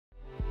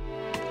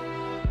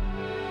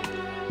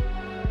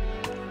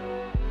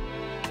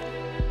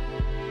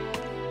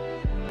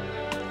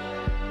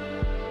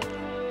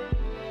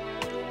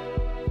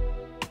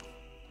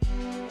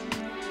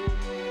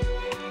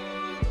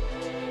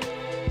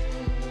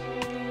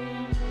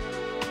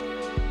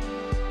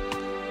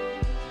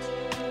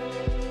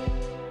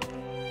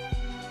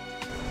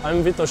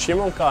I'm Vito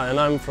Šimonka and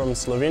I'm from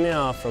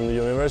Slovenia, from the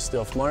University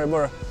of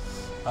Maribor.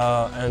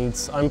 And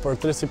I'm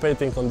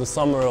participating on the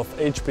Summer of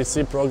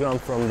HPC program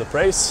from the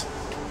PRACE.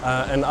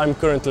 And I'm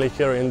currently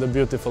here in the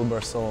beautiful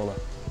Barcelona.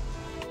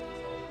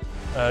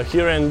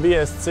 Here in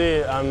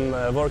BSC,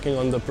 I'm working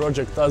on the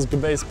project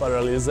task-based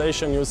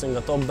parallelization using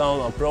a top-down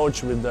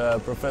approach with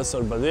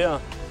Professor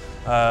Badia.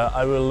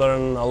 I will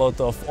learn a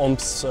lot of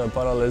OMP's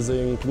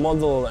parallelizing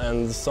model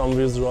and some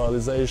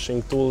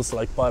visualization tools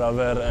like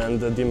Paraver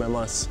and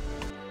DMMS.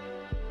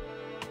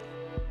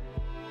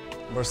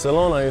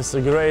 Barcelona is a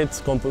great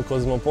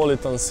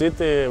cosmopolitan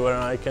city where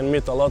I can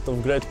meet a lot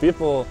of great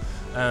people,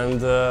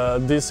 and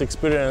these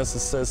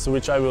experiences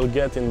which I will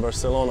get in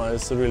Barcelona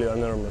is really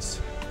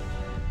enormous.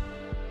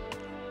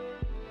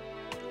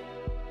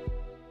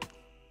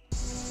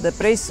 The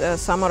PRACE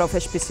Summer of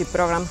HPC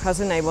program has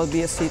enabled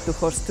BSC to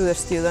host to the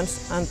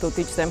students and to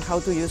teach them how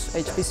to use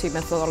HPC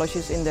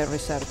methodologies in their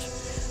research.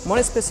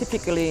 More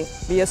specifically,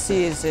 BSC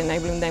is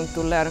enabling them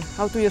to learn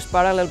how to use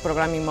parallel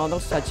programming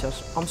models such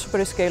as OMP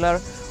Superscalar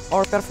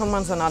or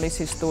performance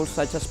analysis tools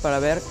such as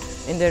Paraver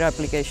in their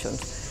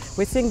applications.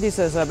 We think this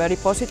is a very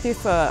positive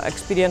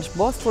experience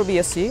both for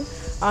BSC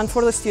and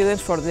for the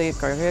students for their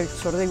career,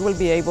 so they will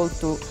be able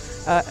to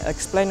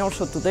explain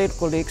also to their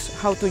colleagues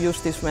how to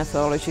use these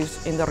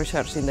methodologies in the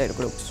research in their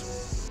groups.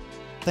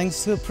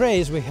 Thanks to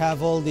PRACE, we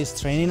have all these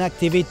training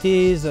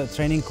activities,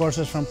 training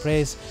courses from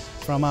PRACE,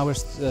 from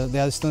the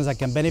other students that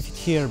can benefit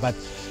here. But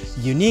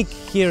unique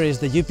here is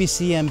the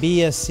UPC and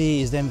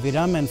BSC is the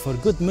environment for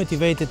good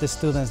motivated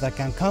students that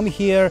can come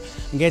here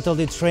and get all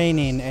the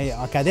training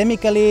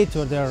academically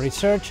to their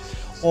research,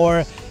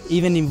 or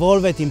even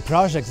involved in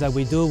projects that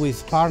we do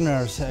with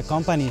partners,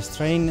 companies,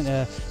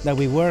 that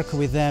we work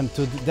with them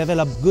to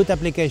develop good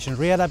applications,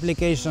 real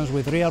applications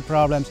with real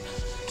problems.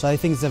 So I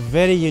think it's a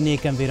very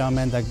unique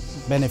environment that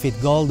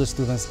benefits all the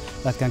students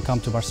that can come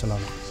to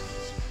Barcelona.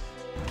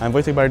 I'm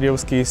Wojciech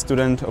Bardiowski,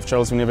 student of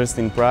Charles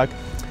University in Prague.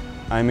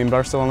 I'm in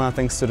Barcelona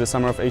thanks to the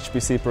Summer of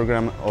HPC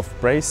program of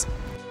PRACE.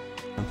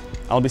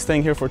 I'll be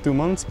staying here for 2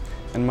 months,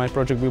 and my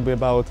project will be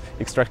about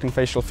extracting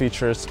facial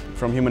features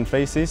from human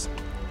faces.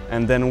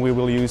 And then we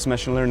will use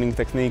machine learning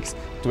techniques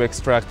to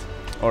extract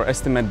or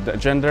estimate the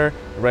gender,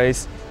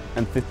 race,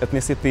 and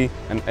ethnicity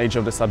and age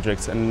of the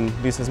subjects. And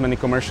this has many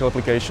commercial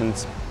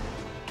applications.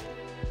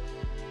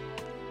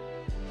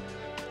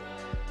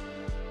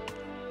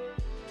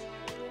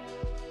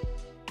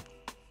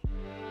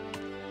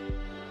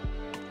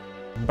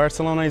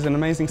 Barcelona is an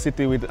amazing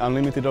city with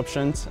unlimited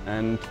options,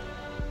 and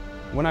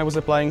when I was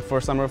applying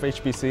for Summer of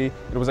HPC,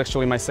 it was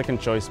actually my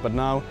second choice, but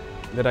now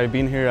that I've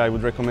been here, I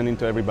would recommend it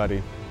to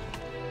everybody.